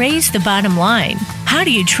 and raise the bottom line. How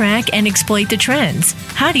do you track and exploit the trends?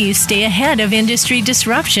 How do you stay ahead of industry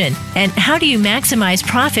disruption? And how do you maximize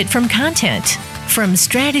profit from content? From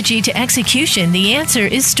strategy to execution, the answer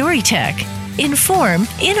is StoryTech. Inform,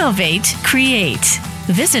 innovate, create.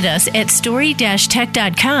 Visit us at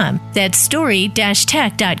story-tech.com. That's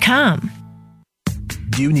story-tech.com.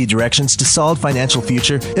 Do you need directions to solid financial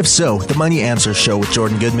future? If so, the Money Answer Show with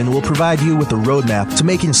Jordan Goodman will provide you with a roadmap to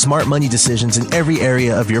making smart money decisions in every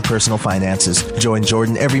area of your personal finances. Join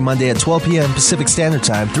Jordan every Monday at 12 p.m. Pacific Standard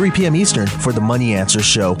Time, 3 p.m. Eastern for the Money Answer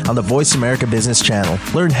Show on the Voice America Business Channel.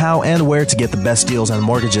 Learn how and where to get the best deals on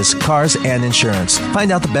mortgages, cars, and insurance.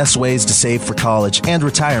 Find out the best ways to save for college and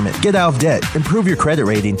retirement. Get out of debt, improve your credit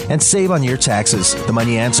rating, and save on your taxes. The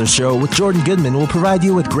Money Answer Show with Jordan Goodman will provide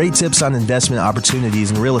you with great tips on investment opportunities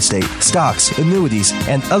in real estate, stocks, annuities,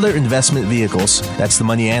 and other investment vehicles. That's the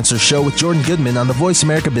Money Answer Show with Jordan Goodman on the Voice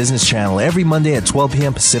America Business Channel every Monday at 12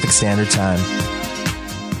 p.m. Pacific Standard Time.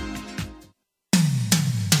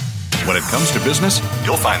 When it comes to business,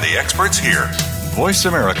 you'll find the experts here. Voice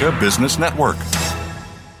America Business Network.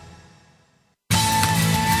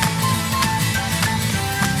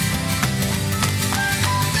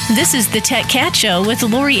 This is the Tech Cat Show with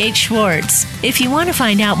Lori H. Schwartz. If you want to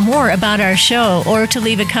find out more about our show or to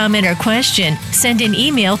leave a comment or question, send an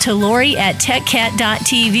email to Lori at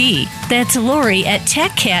techcat.tv. That's Lori at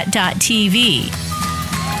techcat.tv.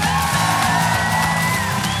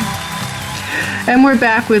 And we're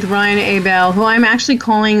back with Ryan A. Bell, who I'm actually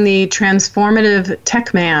calling the Transformative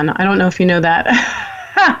Tech Man. I don't know if you know that.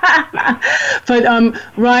 But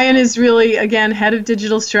Ryan is really, again, head of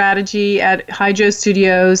digital strategy at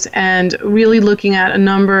HydroStudios and really looking at a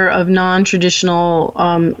number of non-traditional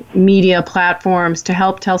media platforms to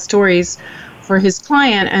help tell stories for his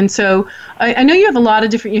client. And so I know you have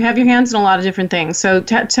you have your hands in a lot of different things. So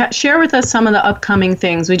share with us some of the upcoming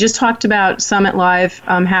things. We just talked about Summit Live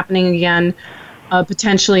happening again,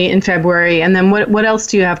 potentially in February. And then what else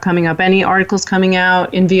do you have coming up? Any articles coming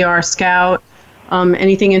out in VR Scout?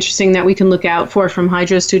 Anything interesting that we can look out for from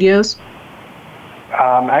HydroStudios?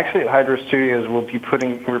 Actually, at HydroStudios,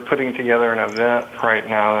 we're putting together an event right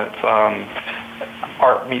now that's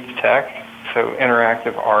art meets tech, so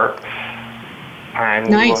interactive art, and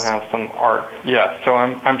nice. We'll have some art. Yeah, so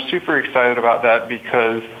I'm super excited about that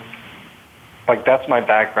because, like, that's my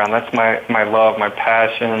background, that's my love, my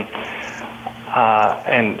passion,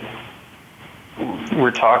 and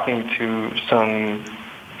we're talking to some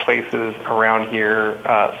places around here,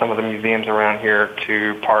 some of the museums around here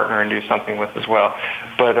to partner and do something with as well.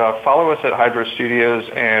 But follow us at HydroStudios,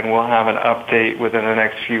 and we'll have an update within the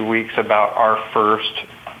next few weeks about our first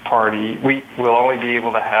party. We will only be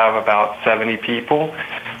able to have about 70 people,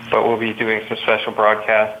 but we'll be doing some special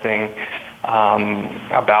broadcasting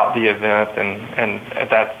about the event, and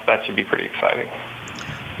that should be pretty exciting.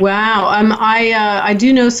 Wow. I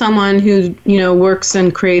do know someone who, works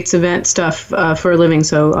and creates event stuff for a living,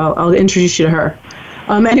 so I'll introduce you to her.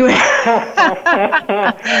 Anyway.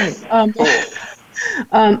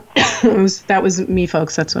 That was me,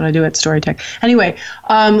 folks. That's what I do at Storytech. Anyway,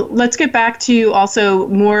 let's get back to also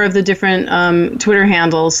more of the different Twitter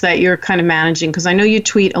handles that you're kind of managing, because I know you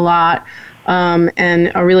tweet a lot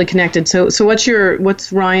and are really connected. So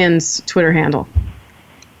what's Ryan's Twitter handle?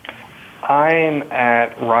 I'm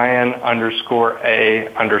at Ryan_A_Bell.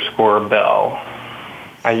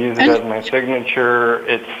 I use it as my signature.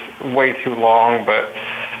 It's way too long, but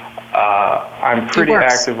I'm pretty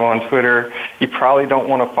active on Twitter. You probably don't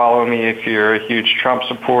want to follow me if you're a huge Trump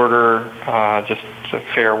supporter, just a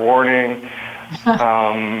fair warning. But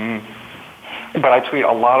I tweet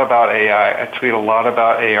a lot about AI. I tweet a lot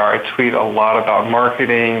about AR. I tweet a lot about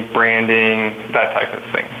marketing, branding, that type of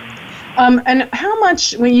thing. And how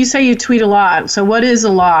much, when you say you tweet a lot, so what is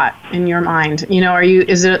a lot in your mind?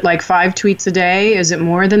 Is it like 5 tweets a day? Is it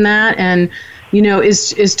more than that? And,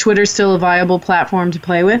 is Twitter still a viable platform to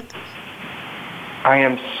play with? I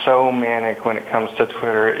am so manic when it comes to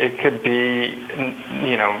Twitter. It could be,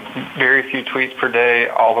 very few tweets per day,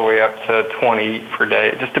 all the way up to 20 per day.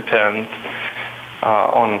 It just depends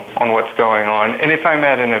on what's going on. And if I'm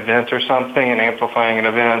at an event or something and amplifying an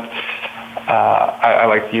event, I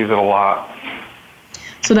like to use it a lot.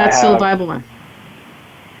 So that's still a viable one?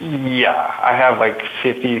 Yeah, I have like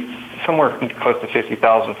somewhere close to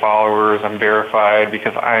 50,000 followers. I'm verified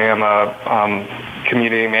because I am a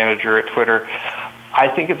community manager at Twitter. I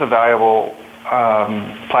think it's a valuable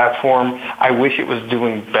platform. I wish it was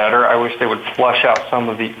doing better. I wish they would flush out some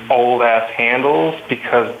of the old-ass handles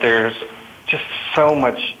because there's just so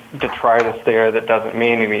much detritus there that doesn't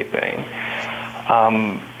mean anything.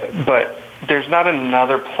 But there's not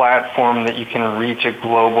another platform that you can reach a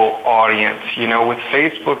global audience. With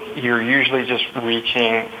Facebook, you're usually just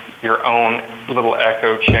reaching your own little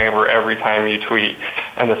echo chamber every time you tweet,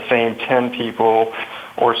 and the same 10 people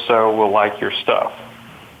or so will like your stuff.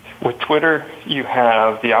 With Twitter, you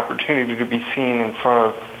have the opportunity to be seen in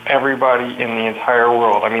front of everybody in the entire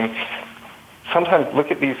world. I mean, sometimes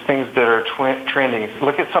look at these things that are trending.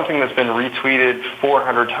 Look at something that's been retweeted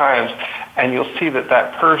 400 times, and you'll see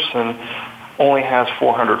that person only has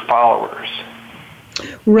 400 followers.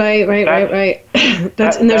 Right.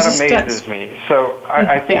 That amazes me. So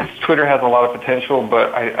I think Twitter has a lot of potential,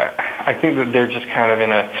 but I think that they're just kind of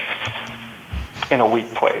in a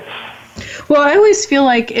weak place. Well, I always feel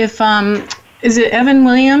like if is it Evan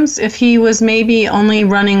Williams, if he was maybe only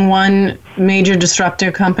running one major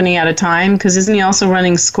disruptor company at a time, because isn't he also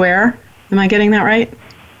running Square? Am I getting that right?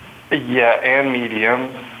 Yeah, and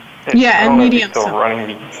Medium. And Medium. Still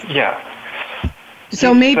running. Yeah.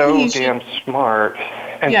 So maybe he should. So damn smart,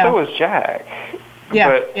 and so is Jack. Yeah.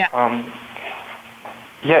 But,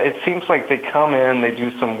 it seems like they come in, they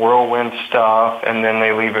do some whirlwind stuff, and then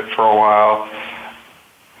they leave it for a while.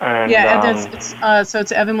 And, so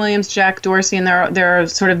it's Evan Williams, Jack Dorsey, and they're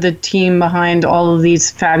sort of the team behind all of these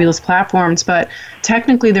fabulous platforms. But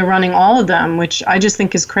technically, they're running all of them, which I just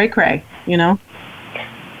think is cray-cray.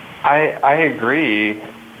 I agree,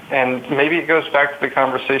 and maybe it goes back to the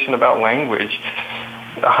conversation about language.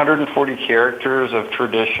 140 characters of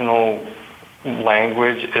traditional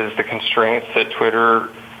language is the constraints that Twitter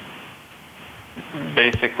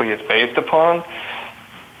basically is based upon.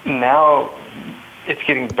 Now it's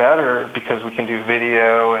getting better because we can do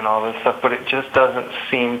video and all this stuff, but it just doesn't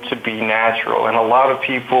seem to be natural. And a lot of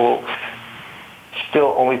people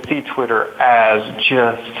still only see Twitter as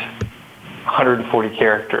just 140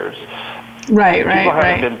 characters. Right. People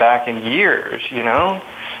haven't been back in years,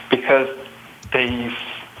 because they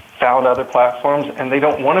found other platforms and they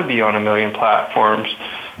don't want to be on a million platforms.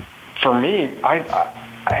 For me,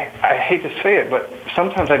 I hate to say it, but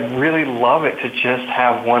sometimes I'd really love it to just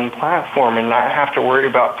have one platform and not have to worry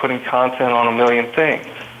about putting content on a million things.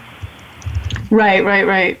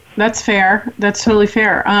 Right. That's fair. That's totally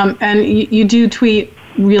fair. And you do tweet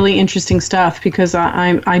really interesting stuff, because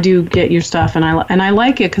I do get your stuff, and I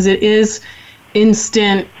like it because it is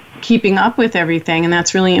instant keeping up with everything, and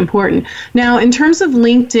that's really important. Now, in terms of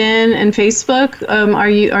LinkedIn and Facebook,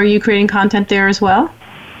 are you creating content there as well?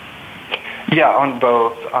 Yeah, on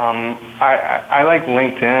both. I like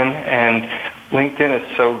LinkedIn, and LinkedIn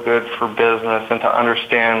is so good for business and to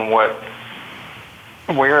understand where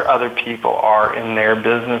other people are in their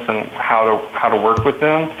business and how to work with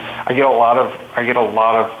them. I get a lot of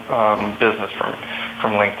business from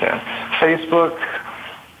LinkedIn. Facebook,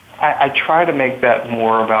 I try to make that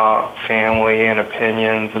more about family and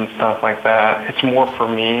opinions and stuff like that. It's more for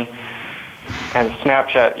me, and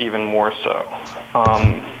Snapchat even more so.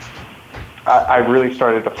 I really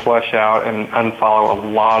started to flush out and unfollow a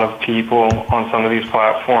lot of people on some of these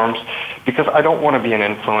platforms because I don't want to be an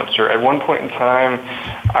influencer. At one point in time,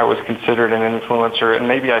 I was considered an influencer, and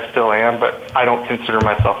maybe I still am, but I don't consider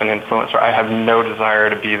myself an influencer. I have no desire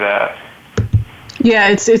to be that. Yeah,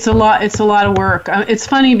 it's a lot of work. It's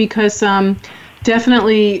funny because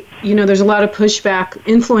definitely, there's a lot of pushback.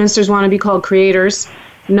 Influencers want to be called creators,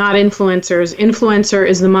 not influencers. Influencer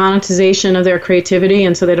is the monetization of their creativity,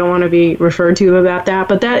 and so they don't want to be referred to about that.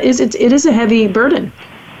 But it is a heavy burden.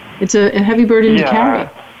 It's a heavy burden to carry.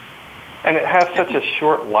 And it has such a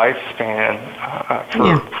short lifespan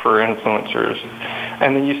for influencers.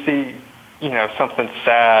 And then you see, something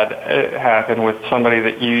sad happen with somebody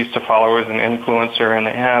that you used to follow as an influencer, and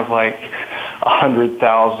they have like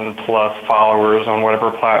 100,000 plus followers on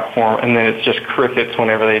whatever platform, and then it's just crickets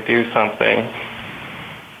whenever they do something.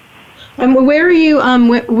 And where are you?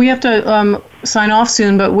 We have to sign off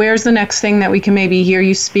soon, but where's the next thing that we can maybe hear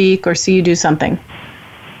you speak or see you do something?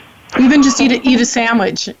 Even just eat a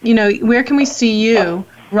sandwich. Where can we see you,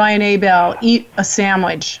 Ryan Abel, eat a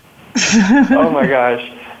sandwich? Oh my gosh!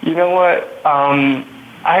 You know what?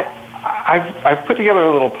 I've put together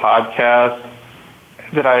a little podcast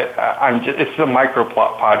that it's a micro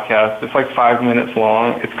plot podcast. It's like 5 minutes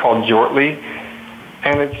long. It's called Jortly,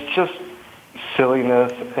 and it's just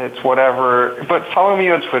silliness. It's whatever. But follow me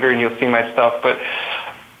on Twitter and you'll see my stuff. But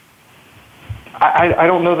I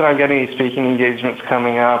don't know that I'm getting any speaking engagements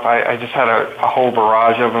coming up. I just had a whole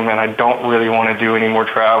barrage of them, and I don't really want to do any more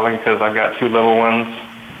traveling because I've got 2 little ones.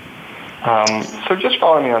 So just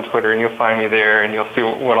follow me on Twitter, and you'll find me there, and you'll see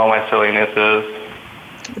what all my silliness is.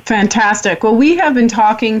 Fantastic. Well, we have been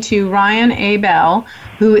talking to Ryan Abel,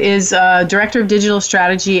 who is Director of Digital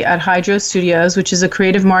Strategy at HydroStudios, which is a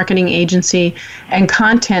creative marketing agency and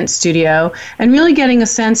content studio, and really getting a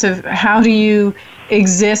sense of how do you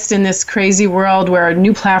exist in this crazy world where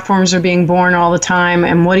new platforms are being born all the time,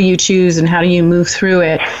 and what do you choose and how do you move through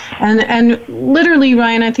it. And literally,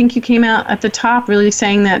 Ryan, I think you came out at the top really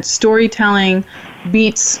saying that storytelling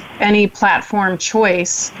beats any platform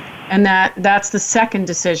choice, and that's the second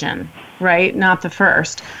decision, right? Not the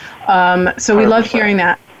first. So we love hearing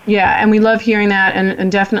that. Yeah, and we love hearing that, and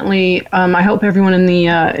definitely, I hope everyone in the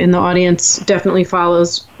audience definitely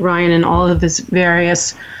follows Ryan and all of his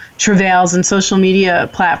various travails and social media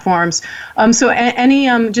platforms. So any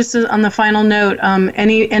just on the final note,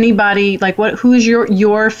 anybody like who is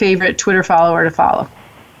your favorite Twitter follower to follow?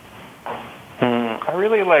 I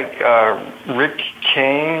really like Rick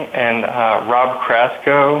King and Rob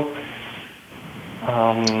Krasko.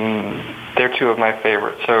 They're 2 of my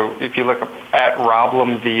favorites. So if you look up at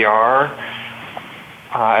Roblem VR,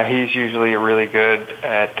 he's usually really good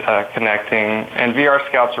at connecting. And VR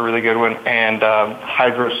Scout's a really good one. And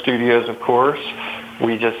HydroStudios, of course.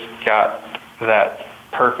 We just got that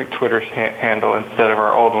perfect Twitter handle instead of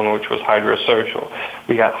our old one, which was HydroSocial.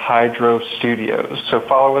 We got HydroStudios. So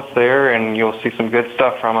follow us there, and you'll see some good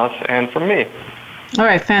stuff from us and from me. All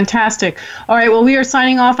right, fantastic. All right, well, we are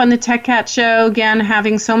signing off on the Tech Cat Show. Again,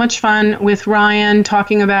 having so much fun with Ryan,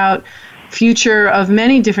 talking about future of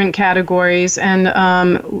many different categories, and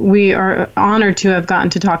we are honored to have gotten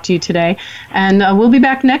to talk to you today. And we'll be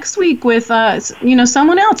back next week with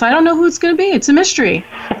someone else. I don't know who it's going to be. It's a mystery,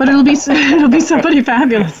 but it'll be somebody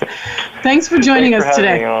fabulous. Thanks for joining us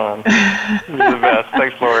today. Thanks for having me on. You're the best.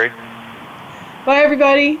 Thanks, Lori. Bye,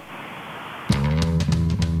 everybody.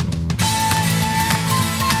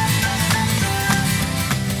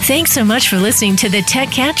 Thanks so much for listening to the Tech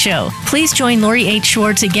Cat Show. Please join Lori H.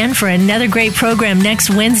 Schwartz again for another great program next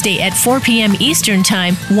Wednesday at 4 p.m. Eastern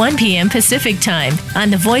Time, 1 p.m. Pacific Time on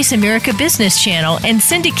the Voice America Business Channel and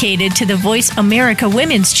syndicated to the Voice America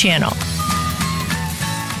Women's Channel.